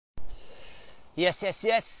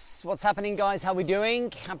Yes. What's happening, guys? How we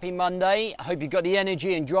doing? Happy Monday. I hope you've got the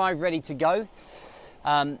energy and drive ready to go.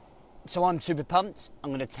 So I'm super pumped.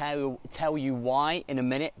 I'm going to tell you why in a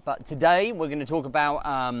minute. But today we're going to talk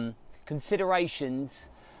about considerations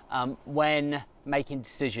when making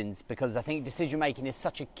decisions, because I think decision making is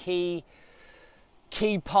such a key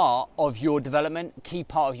part of your development, key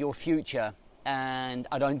part of your future, and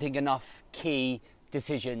I don't think enough key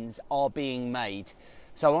decisions are being made.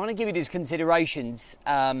 So I want to give you these considerations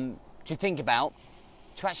to think about,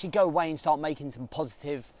 to actually go away and start making some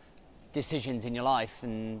positive decisions in your life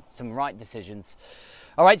and some right decisions.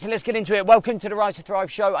 All right, so let's get into it. Welcome to the Rise to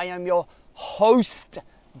Thrive show. I am your host,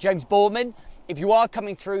 James Boardman. If you are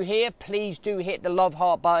coming through here, please do hit the love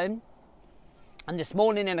heart button. And this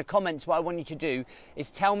morning in the comments, what I want you to do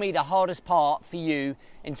is tell me the hardest part for you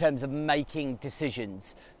in terms of making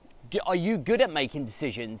decisions. Are you good at making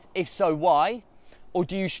decisions? If so, why? Or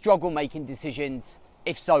do you struggle making decisions?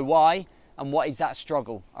 If so, why? And what is that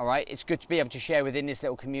struggle? All right, it's good to be able to share within this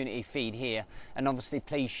little community feed here. And obviously,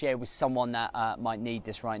 please share with someone that might need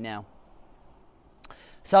this right now.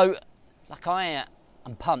 So, like I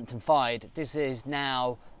am pumped and fired. This is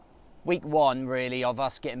now week one, really, of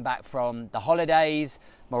us getting back from the holidays,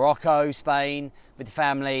 Morocco, Spain, with the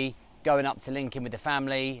family, going up to Lincoln with the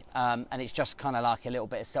family. And it's just kind of like a little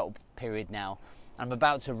bit of settle period now. I'm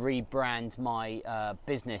about to rebrand my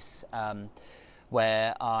business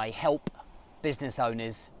where I help business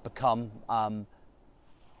owners become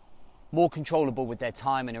more controllable with their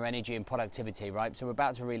time and their energy and productivity, right? So we're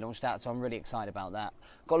about to relaunch that, so I'm really excited about that.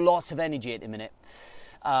 Got lots of energy at the minute.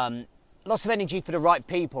 Lots of energy for the right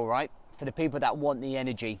people, right? For the people that want the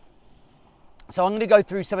energy. So I'm going to go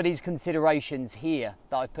through some of these considerations here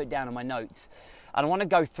that I've put down on my notes. And I want to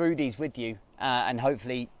go through these with you and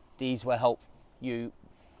hopefully these will help you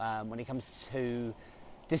when it comes to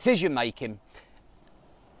decision making.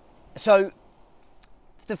 So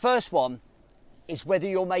the first one is whether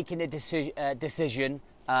you're making a decision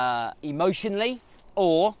emotionally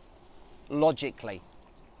or logically.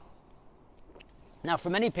 Now, for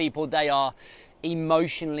many people, they are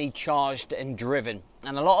emotionally charged and driven,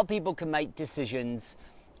 and a lot of people can make decisions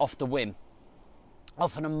off the whim,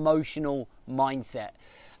 off an emotional mindset.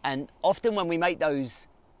 And often when we make those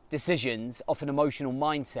decisions off an emotional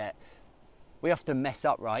mindset, we often mess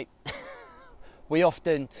up, right? we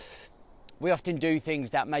often do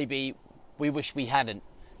things that maybe we wish we hadn't,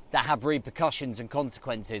 that have repercussions and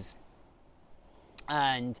consequences.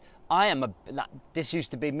 And this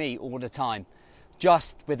used to be me all the time,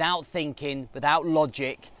 just without thinking, without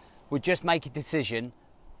logic, would just make a decision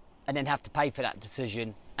and then have to pay for that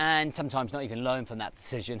decision, and sometimes not even learn from that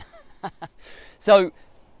decision. So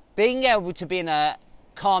being able to be in a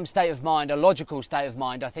calm state of mind, a logical state of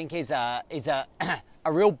mind, I think is a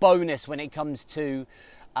a real bonus when it comes to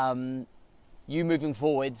you moving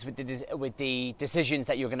forwards with the decisions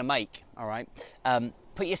that you're going to make. All right,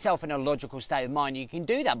 put yourself in a logical state of mind. You can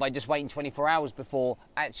do that by just waiting 24 hours before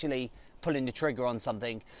actually pulling the trigger on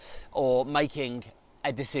something or making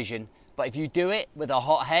a decision. But if you do it with a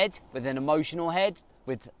hot head, with an emotional head,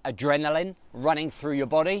 with adrenaline running through your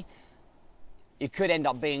body, it could end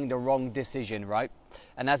up being the wrong decision, right?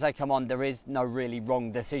 And as I come on, there is no really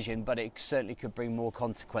wrong decision, but it certainly could bring more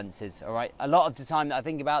consequences, all right? A lot of the time that I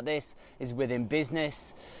think about this is within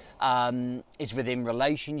business, is within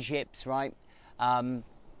relationships, right?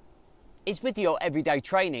 It's with your everyday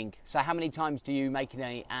training. So how many times do you make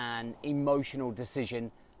an emotional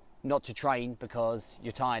decision not to train because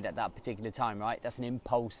you're tired at that particular time, right? That's an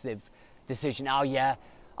impulsive decision. Oh yeah,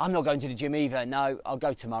 I'm not going to the gym either. No, I'll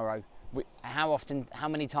go tomorrow. How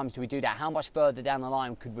many times do we do that? How much further down the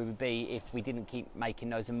line could we be if we didn't keep making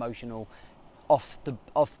those emotional, off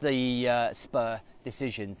the spur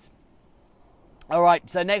decisions? All right,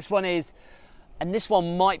 so next one is, and this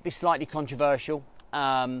one might be slightly controversial,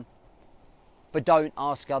 but don't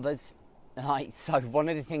ask others. Right? So one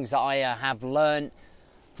of the things that I have learned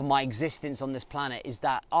from my existence on this planet is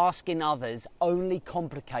that asking others only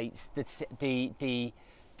complicates the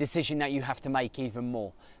decision that you have to make even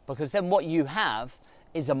more, because then what you have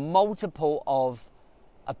is a multiple of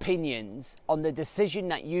opinions on the decision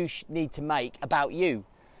that you need to make about you.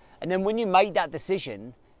 And then when you make that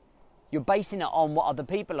decision, you're basing it on what other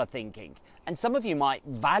people are thinking. And some of you might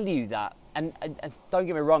value that, and don't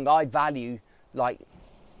get me wrong, I value like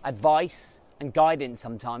advice and guidance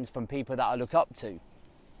sometimes from people that I look up to.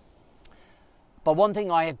 But one thing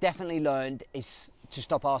I have definitely learned is to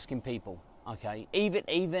stop asking people, okay?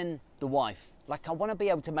 Even the wife. Like, I want to be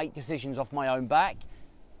able to make decisions off my own back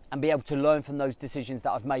and be able to learn from those decisions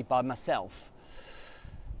that I've made by myself.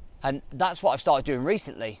 And that's what I've started doing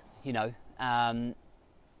recently, you know. And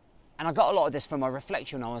I got a lot of this from my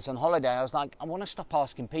reflection when I was on holiday. I was like, I want to stop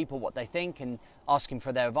asking people what they think and asking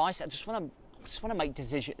for their advice. I just want to make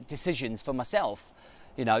decisions for myself,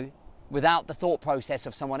 you know, without the thought process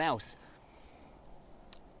of someone else.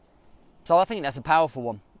 So I think that's a powerful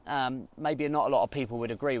one. Maybe not a lot of people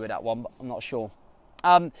would agree with that one, but I'm not sure.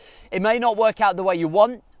 It may not work out the way you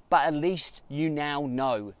want, but at least you now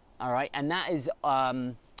know. All right, and that is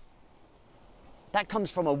that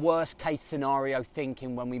comes from a worst case scenario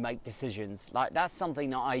thinking when we make decisions. Like, that's something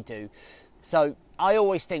that I do. So I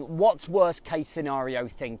always think, what's worst case scenario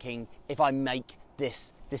thinking if I make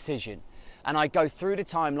this decision? And I go through the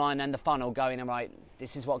timeline and the funnel going, all right,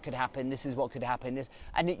 this is what could happen, this is what could happen, this,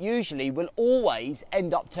 and it usually will always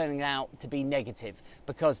end up turning out to be negative,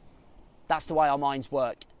 because that's the way our minds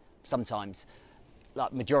work sometimes,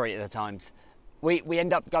 like majority of the times. We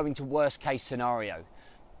end up going to worst case scenario.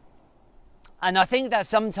 And I think that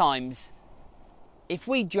sometimes if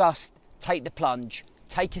we just take the plunge,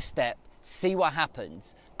 take a step, see what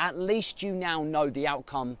happens, at least you now know the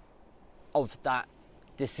outcome of that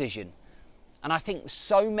decision. And I think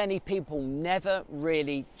so many people never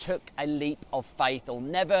really took a leap of faith, or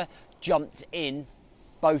never jumped in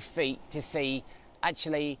both feet to see,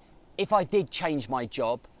 actually, if I did change my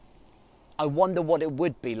job, I wonder what it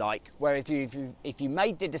would be like. Where if you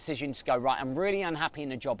made the decision to go, right, I'm really unhappy in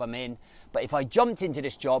the job I'm in, but if I jumped into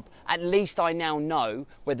this job, at least I now know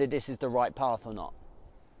whether this is the right path or not.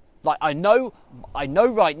 Like, I know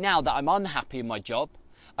right now that I'm unhappy in my job.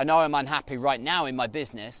 I know I'm unhappy right now in my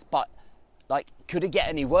business, but like, could it get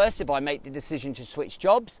any worse if I make the decision to switch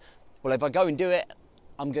jobs? Well, if I go and do it,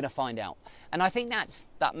 I'm going to find out. And I think that's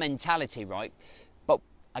that mentality, right? But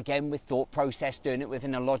again, with thought process, doing it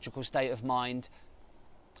within a logical state of mind.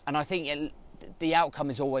 And I think the outcome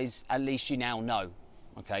is always, at least you now know,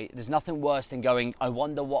 okay? There's nothing worse than going, I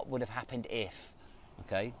wonder what would have happened if,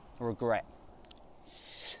 okay? Regret.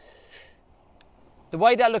 The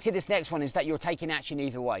way that I look at this next one is that you're taking action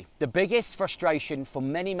either way. The biggest frustration for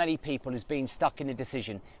many, many people is being stuck in a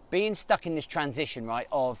decision. Being stuck in this transition, right,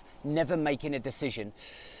 of never making a decision.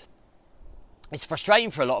 It's frustrating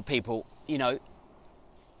for a lot of people, you know.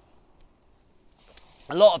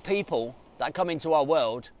 A lot of people that come into our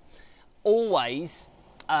world always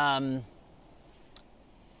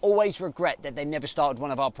regret that they never started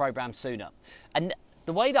one of our programs sooner. And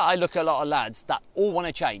the way that I look at a lot of lads that all want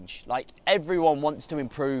to change, like everyone wants to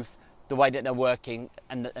improve the way that they're working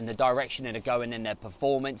and the direction that they're going in their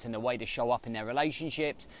performance and the way to show up in their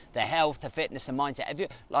relationships, their health, their fitness and mindset.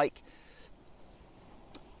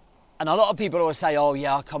 And a lot of people always say, oh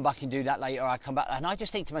yeah, I'll come back and do that later, I'll come back. And I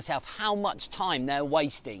just think to myself, how much time they're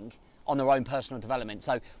wasting on their own personal development.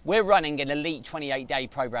 So we're running an elite 28-day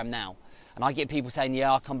program now. And I get people saying,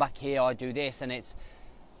 yeah, I'll come back here, I'll do this. And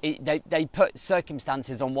they put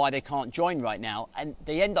circumstances on why they can't join right now, and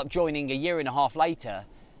they end up joining a year and a half later,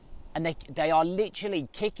 and they are literally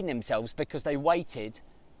kicking themselves because they waited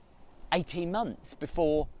 18 months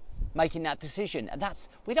before making that decision. And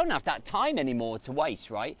we don't have that time anymore to waste,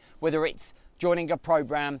 right? Whether it's joining a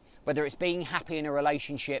program, whether it's being happy in a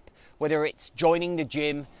relationship, whether it's joining the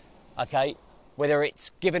gym, okay, whether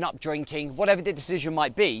it's giving up drinking, whatever the decision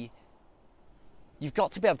might be, you've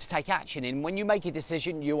got to be able to take action. And when you make a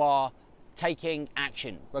decision, you are taking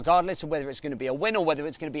action, regardless of whether it's going to be a win or whether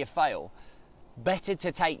it's going to be a fail. Better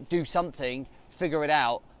to do something, figure it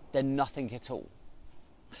out, than nothing at all.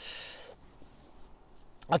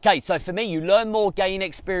 Okay, so for me, you learn more, gain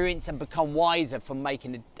experience, and become wiser from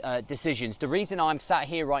making decisions. The reason I'm sat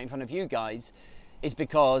here right in front of you guys is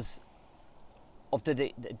because of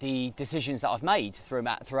the decisions that I've made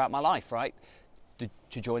throughout my life, right?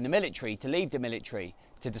 To join the military, to leave the military,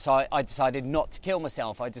 I decided not to kill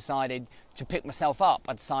myself. I decided to pick myself up.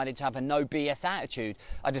 I decided to have a no BS attitude.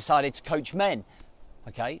 I decided to coach men.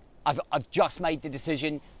 Okay, I've just made the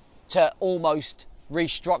decision to almost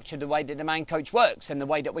restructure the way that the man coach works and the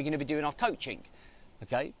way that we're going to be doing our coaching.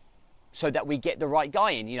 Okay, so that we get the right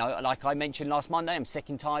guy in. You know, like I mentioned last Monday, I'm sick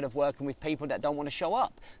and tired of working with people that don't want to show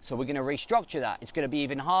up. So we're going to restructure that. It's going to be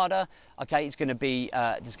even harder. Okay, it's going to be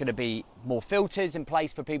there's going to be more filters in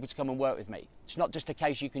place for people to come and work with me. It's not just a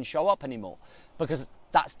case you can show up anymore, because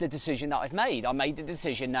that's the decision that I've made. I made the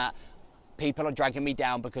decision that people are dragging me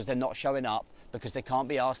down because they're not showing up, because they can't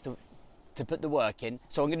be asked to put the work in.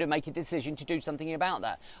 So I'm going to make a decision to do something about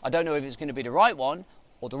that. I don't know if it's going to be the right one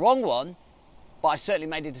or the wrong one, but I certainly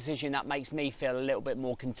made a decision that makes me feel a little bit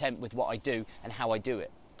more content with what I do and how I do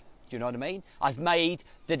it. Do you know what I mean? I've made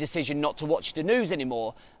the decision not to watch the news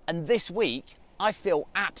anymore. And this week, I feel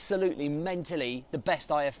absolutely mentally the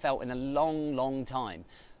best I have felt in a long, long time.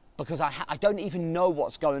 Because I don't even know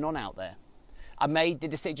what's going on out there. I made the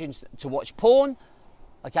decision to watch porn,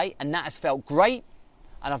 okay, and that has felt great.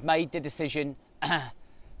 And I've made the decision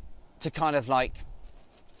to kind of like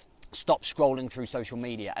stop scrolling through social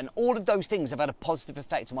media. And all of those things have had a positive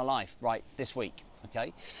effect on my life, right, this week,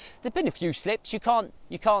 okay? There's been a few slips. You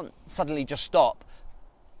can't suddenly just stop.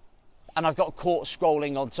 And I've got caught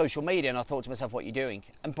scrolling on social media and I thought to myself, what are you doing?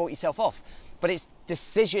 And brought yourself off. But it's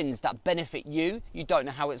decisions that benefit you. You don't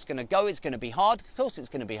know how it's going to go. It's going to be hard. Of course it's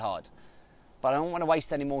going to be hard. But I don't want to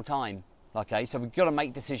waste any more time. Okay, so we've got to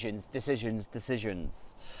make decisions.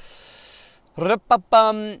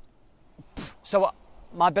 So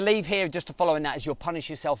my belief here, just to follow in that, is you'll punish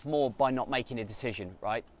yourself more by not making a decision,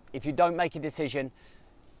 right? If you don't make a decision,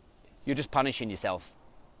 you're just punishing yourself.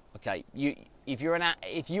 Okay, if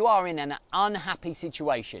you are in an unhappy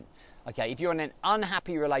situation, okay, if you're in an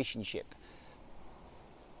unhappy relationship,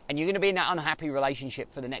 and you're going to be in that unhappy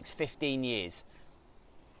relationship for the next 15 years,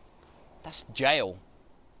 that's jail.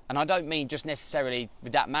 And I don't mean just necessarily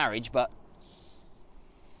with that marriage, but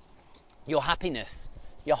your happiness.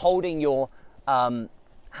 You're holding your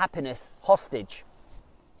happiness hostage,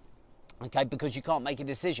 okay, because you can't make a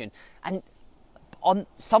decision. And on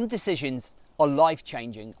some decisions are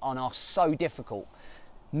life-changing and are so difficult.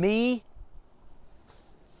 Me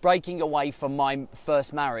breaking away from my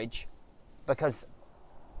first marriage because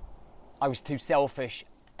I was too selfish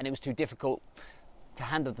and it was too difficult to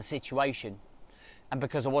handle the situation, and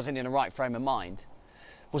because I wasn't in the right frame of mind,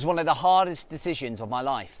 was one of the hardest decisions of my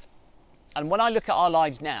life. And when I look at our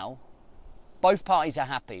lives now, both parties are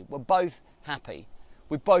happy. We're both happy.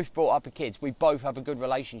 We both brought up kids. We both have a good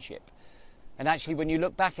relationship. And actually, when you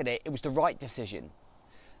look back at it, it was the right decision.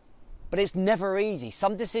 But it's never easy.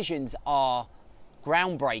 Some decisions are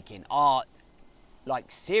groundbreaking, are like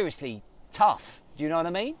seriously tough. Do you know what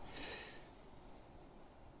I mean?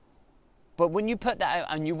 But when you put that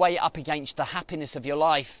out and you weigh it up against the happiness of your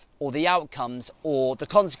life or the outcomes or the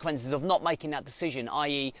consequences of not making that decision,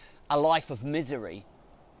 i.e. a life of misery,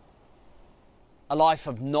 a life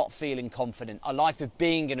of not feeling confident, a life of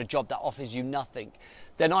being in a job that offers you nothing,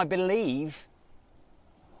 then I believe,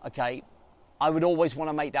 okay, I would always want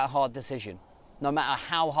to make that hard decision, no matter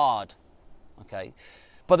how hard, okay?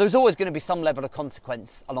 But there's always going to be some level of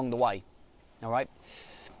consequence along the way, all right?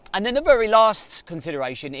 And then the very last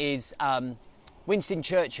consideration is Winston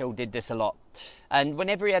Churchill did this a lot. And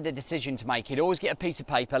whenever he had a decision to make, he'd always get a piece of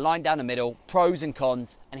paper, line down the middle, pros and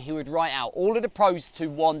cons, and he would write out all of the pros to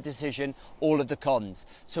one decision, all of the cons.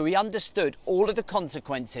 So he understood all of the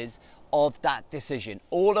consequences of that decision,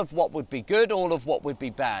 all of what would be good, all of what would be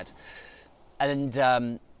bad. And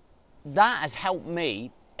that has helped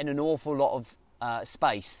me in an awful lot of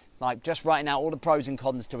space, like just writing out all the pros and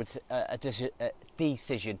cons to a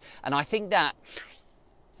decision. And I think that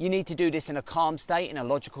you need to do this in a calm state, in a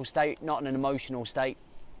logical state, not in an emotional state,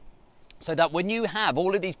 so that when you have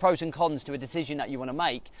all of these pros and cons to a decision that you want to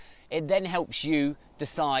make, it then helps you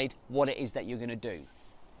decide what it is that you're going to do.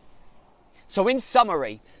 So in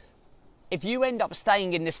summary, if you end up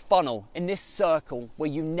staying in this funnel, in this circle where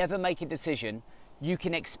you never make a decision, you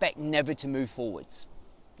can expect never to move forwards.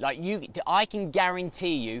 I can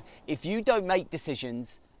guarantee you, if you don't make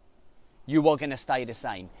decisions, you are going to stay the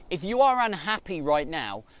same. If you are unhappy right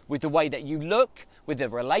now with the way that you look, with the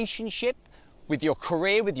relationship, with your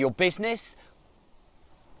career, with your business,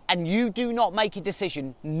 and you do not make a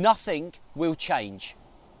decision, nothing will change.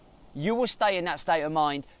 You will stay in that state of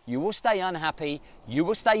mind. You will stay unhappy. You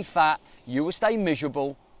will stay fat. You will stay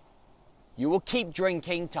miserable. You will keep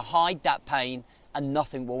drinking to hide that pain, and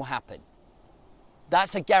nothing will happen.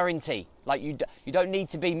 That's a guarantee. Like you don't need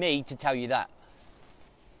to be me to tell you that.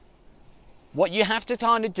 What you have to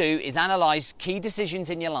kind of do is analyse key decisions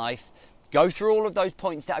in your life, go through all of those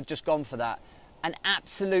points that I've just gone for that, and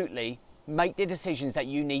absolutely make the decisions that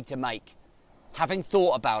you need to make, having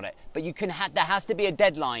thought about it. But there has to be a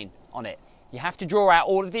deadline on it. You have to draw out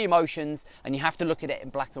all of the emotions and you have to look at it in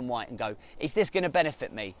black and white and go, is this going to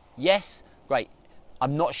benefit me? Yes? Great.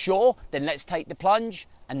 I'm not sure? Then let's take the plunge.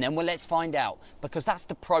 And then let's find out, because that's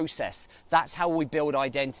the process. That's how we build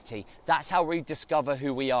identity. That's how we discover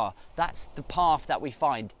who we are. That's the path that we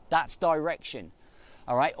find. That's direction.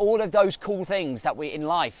 All right. All of those cool things that we in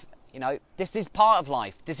life, this is part of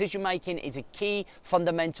life. Decision making is a key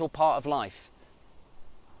fundamental part of life.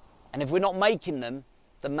 And if we're not making them,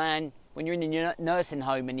 when you're in your nursing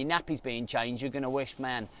home and your nappy's being changed, you're going to wish,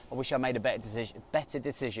 man, I wish I made better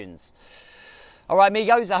decisions. All right,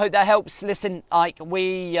 amigos, I hope that helps. Listen,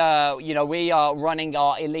 we are running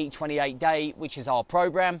our Elite 28 Day, which is our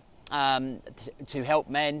program to help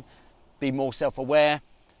men be more self-aware.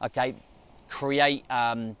 Okay, create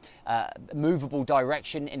movable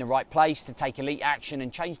direction in the right place, to take elite action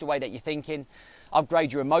and change the way that you're thinking,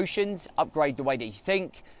 upgrade your emotions, upgrade the way that you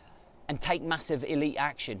think, and take massive elite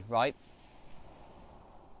action, right?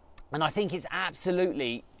 And I think it's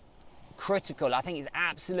absolutely critical. I think it's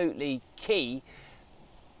absolutely key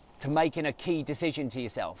to making a key decision to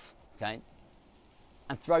yourself, okay?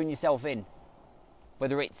 And throwing yourself in.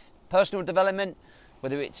 Whether it's personal development,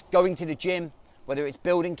 whether it's going to the gym, whether it's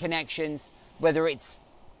building connections, whether it's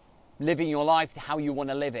living your life how you want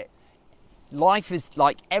to live it. Life is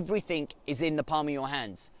like, everything is in the palm of your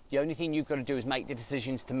hands. The only thing you've got to do is make the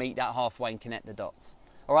decisions to meet that halfway and connect the dots.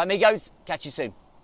 All right, amigos, catch you soon.